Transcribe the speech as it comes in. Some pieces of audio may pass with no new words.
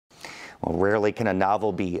Well, rarely can a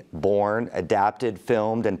novel be born, adapted,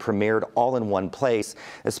 filmed, and premiered all in one place,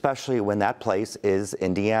 especially when that place is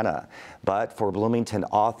Indiana. But for Bloomington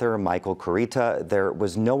author Michael Koryta, there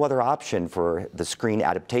was no other option for the screen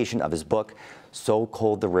adaptation of his book, So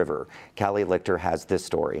Cold the River. Callie Lichter has this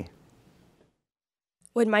story.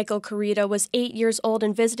 When Michael Koryta was 8 years old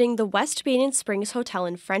and visiting the West Baden Springs Hotel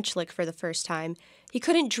in French Lick for the first time, he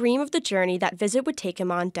couldn't dream of the journey that visit would take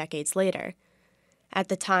him on decades later. At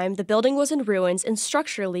the time, the building was in ruins and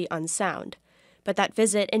structurally unsound. But that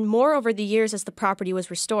visit, and more over the years as the property was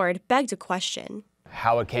restored, begged a question.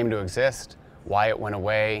 How it came to exist, why it went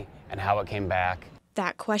away, and how it came back.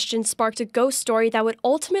 That question sparked a ghost story that would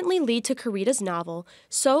ultimately lead to Koryta's novel,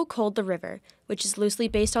 So Cold the River, which is loosely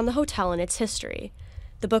based on the hotel and its history.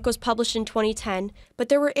 The book was published in 2010, but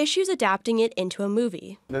there were issues adapting it into a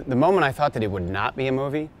movie. The moment I thought that it would not be a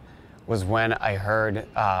movie was when I heard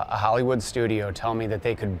a Hollywood studio tell me that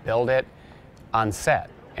they could build it on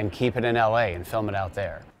set and keep it in LA and film it out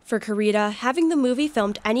there. For Koryta, having the movie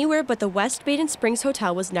filmed anywhere but the West Baden Springs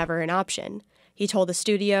Hotel was never an option. He told the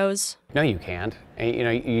studios, "No, you can't.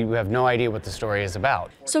 You have no idea what the story is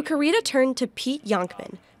about." So Koryta turned to Pete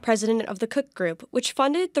Yonkman, president of the Cook Group, which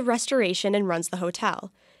funded the restoration and runs the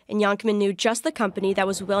hotel. And Yonkman knew just the company that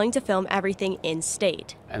was willing to film everything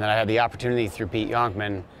in-state. And then I had the opportunity through Pete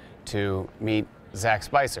Yonkman to meet Zach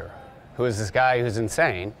Spicer, who is this guy who's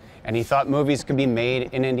insane, and he thought movies could be made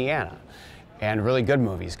in Indiana, and really good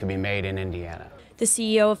movies could be made in Indiana. The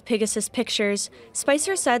CEO of Pegasus Pictures,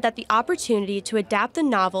 Spicer said that the opportunity to adapt the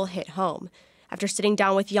novel hit home. After sitting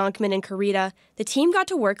down with Yonkman and Koryta, the team got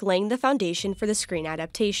to work laying the foundation for the screen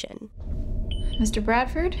adaptation. Mr.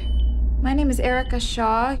 Bradford, my name is Erica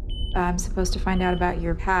Shaw. I'm supposed to find out about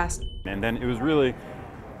your past. And then it was really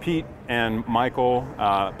Pete and Michael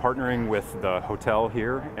partnering with the hotel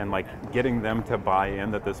here and getting them to buy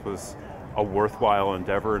in that this was a worthwhile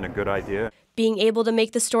endeavor and a good idea. Being able to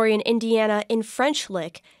make the story in Indiana in French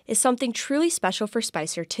Lick is something truly special for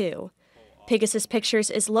Spicer, too. Pegasus Pictures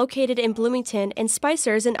is located in Bloomington, and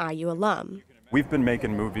Spicer is an IU alum. We've been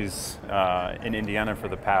making movies in Indiana for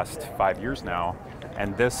the past 5 years now,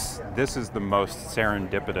 and this is the most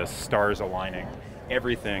serendipitous, stars aligning,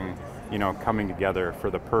 everything coming together for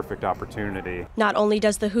the perfect opportunity. Not only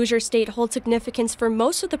does the Hoosier state hold significance for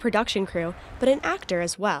most of the production crew, but an actor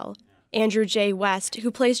as well. Andrew J. West,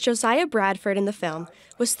 who plays Josiah Bradford in the film,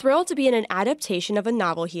 was thrilled to be in an adaptation of a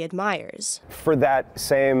novel he admires. For that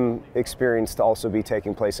same experience to also be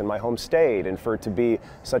taking place in my home state, and for it to be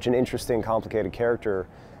such an interesting, complicated character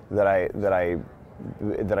that I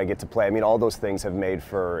get to play. I mean, all those things have made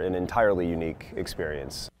for an entirely unique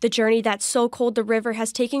experience. The journey that So Cold the River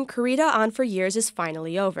has taken Koryta on for years is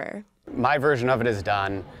finally over. My version of it is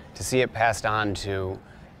done. To see it passed on to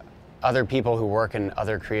other people who work in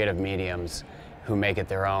other creative mediums who make it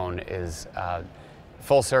their own is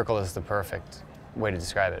full circle is the perfect way to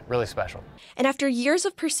describe it. Really special. And after years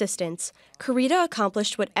of persistence, Koryta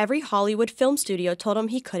accomplished what every Hollywood film studio told him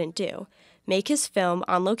he couldn't do: make his film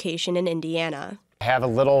on location in Indiana. I have a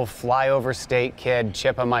little flyover state kid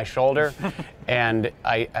chip on my shoulder, and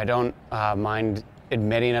I don't mind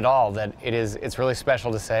admitting at all that it's really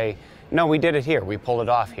special to say, no, we did it here, we pulled it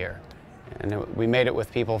off here. And we made it with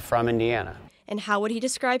people from Indiana. And how would he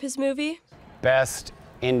describe his movie? Best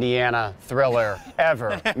Indiana thriller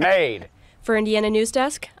ever made. For Indiana News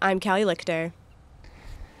Desk, I'm Callie Lichter.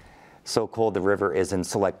 So Cold the River is in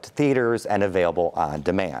select theaters and available on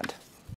demand.